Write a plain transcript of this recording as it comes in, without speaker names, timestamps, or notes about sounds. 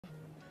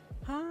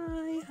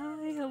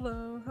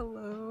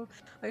Hello.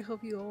 I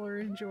hope you all are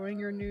enjoying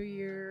your new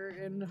year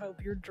and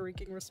hope you're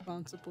drinking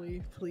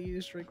responsibly.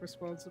 Please drink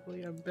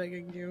responsibly. I'm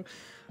begging you.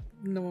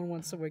 No one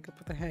wants to wake up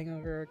with a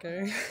hangover,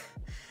 okay?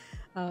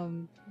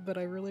 but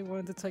I really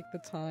wanted to take the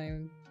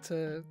time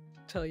to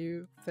tell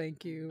you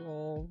thank you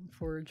all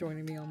for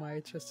joining me on my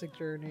artistic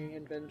journey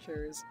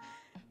adventures.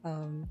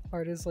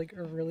 Art is like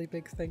a really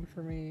big thing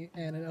for me,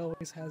 and it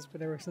always has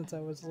been ever since I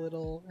was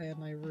little,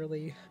 and I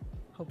really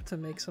hope to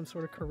make some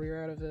sort of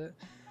career out of it.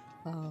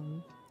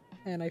 Um,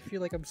 and I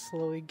feel like I'm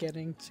slowly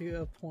getting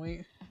to a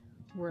point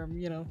where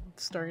I'm,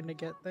 starting to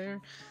get there,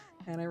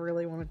 and I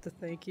really wanted to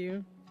thank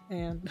you.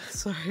 And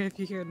sorry if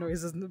you hear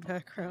noises in the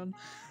background,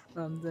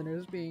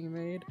 dinner's being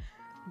made.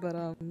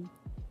 But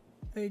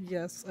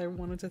yes, I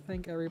wanted to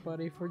thank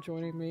everybody for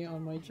joining me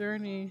on my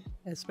journey,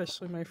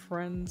 especially my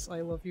friends.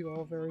 I love you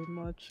all very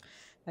much.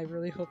 I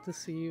really hope to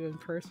see you in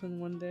person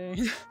one day.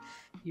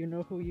 You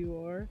know who you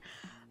are.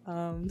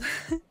 Um,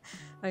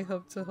 I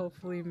hope to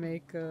hopefully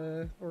make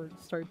or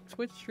start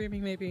Twitch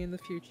streaming maybe in the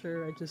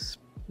future. I just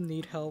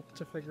need help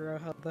to figure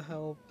out how the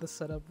hell the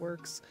setup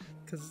works,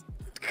 because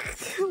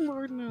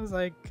Lord knows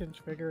I can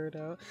figure it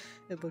out.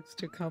 It looks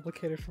too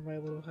complicated for my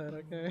little head,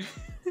 okay?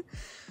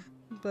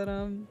 But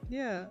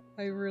yeah,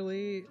 I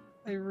really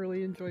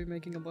enjoy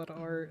making a lot of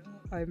art.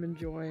 I'm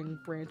enjoying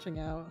branching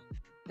out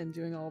and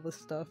doing all this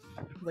stuff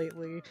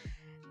lately.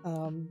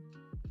 Um,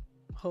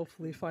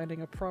 Hopefully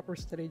finding a proper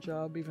steady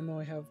job, even though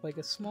I have like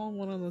a small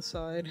one on the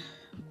side.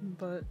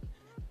 But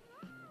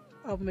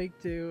I'll make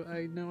do.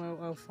 I know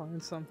I'll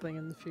find something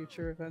in the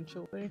future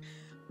eventually.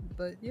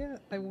 But yeah,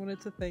 I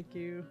wanted to thank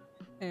you,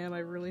 and I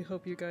really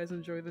hope you guys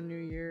enjoy the new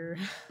year.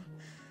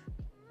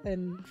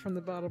 And from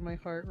the bottom of my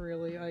heart,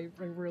 really, I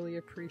really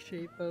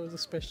appreciate those,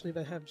 especially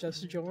that have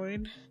just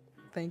joined.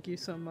 Thank you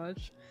so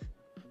much.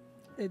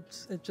 It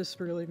just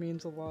really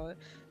means a lot,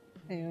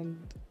 and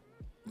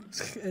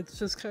it's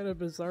just kind of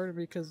bizarre to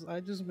me because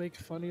I just make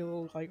funny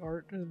little like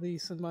art, at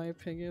least in my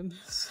opinion.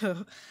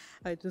 So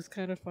I just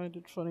kind of find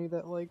it funny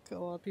that like a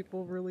lot of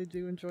people really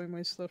do enjoy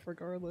my stuff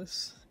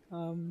regardless.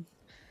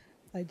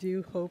 I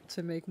do hope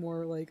to make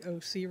more like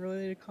OC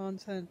related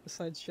content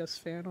besides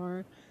just fan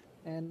art,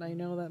 and I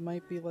know that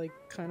might be like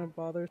kind of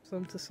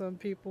bothersome to some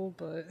people,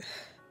 but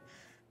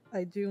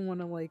I do want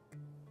to like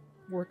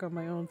work on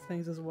my own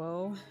things as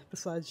well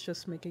besides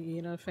just making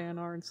Ina fan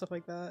art and stuff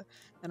like that,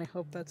 and I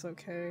hope that's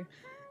okay.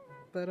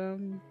 But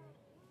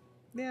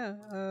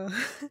yeah,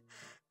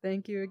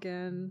 thank you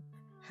again.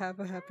 Have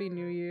a happy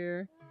new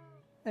year,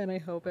 and I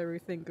hope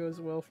everything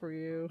goes well for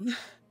you.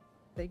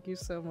 Thank you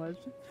so much.